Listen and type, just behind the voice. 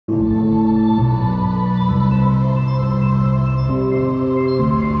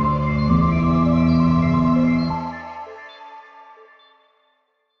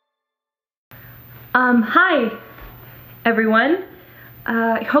Hi, everyone.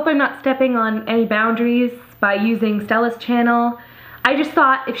 I hope I'm not stepping on any boundaries by using Stella's channel. I just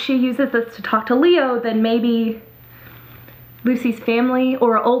thought if she uses this to talk to Leo, then maybe Lucy's family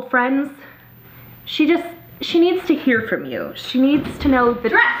or old friends, she needs to hear from you. She needs to know the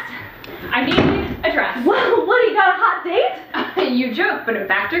dress. I need a dress. Whoa, what, you got a hot date? You joke, but in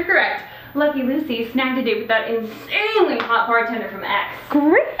fact you're correct. Lucky Lucy snagged a date with that insanely hot bartender from X.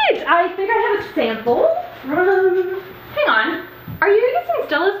 Great! I think I have a sample. Hang on. Are you using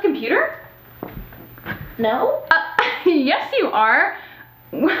Stella's computer? No? Yes you are.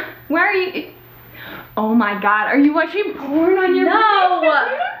 Where are you? Oh my god, are you watching porn on your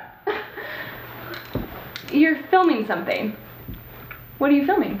computer? You're filming something. What are you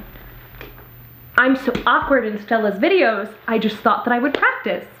filming? I'm so awkward in Stella's videos, I just thought that I would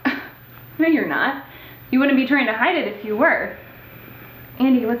practice. No, you're not. You wouldn't be trying to hide it if you were.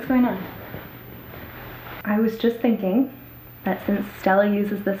 Andy, what's going on? I was just thinking that since Stella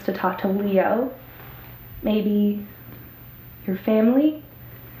uses this to talk to Leo, maybe your family,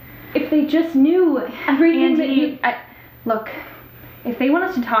 if they just knew everything that you... Look, if they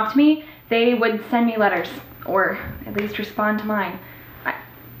wanted to talk to me, they would send me letters, or at least respond to mine.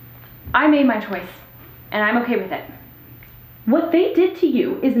 I made my choice, and I'm okay with it. What they did to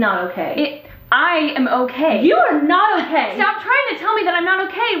you is not okay. I am okay. You are not okay. Stop trying to tell me that I'm not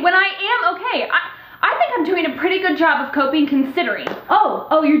okay when I am okay. I think I'm doing a pretty good job of coping considering.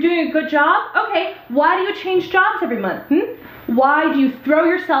 Oh, you're doing a good job? Okay, why do you change jobs every month, Why do you throw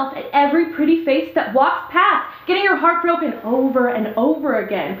yourself at every pretty face that walks past, getting your heart broken over and over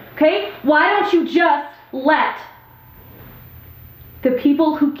again, okay? Why don't you just let the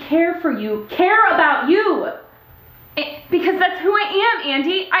people who care for you care about you? Because that's who I am,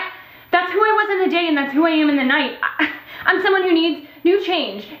 Andy. That's who I was in the day and that's who I am in the night. I'm someone who needs new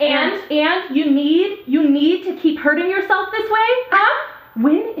change. And you need to keep hurting yourself this way, huh?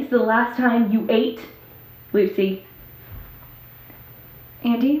 When is the last time you ate, Lucy?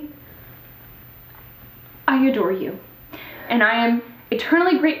 Andy, I adore you. And I am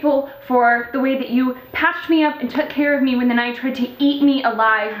eternally grateful for the way that you patched me up and took care of me when the night tried to eat me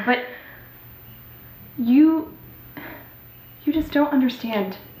alive, but you just don't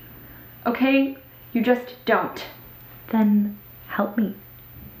understand, okay? You just don't. Then help me.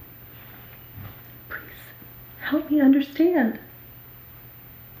 Please, help me understand.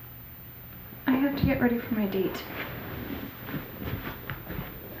 I have to get ready for my date.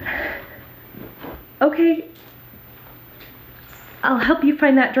 Okay, I'll help you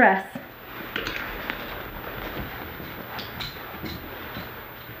find that dress.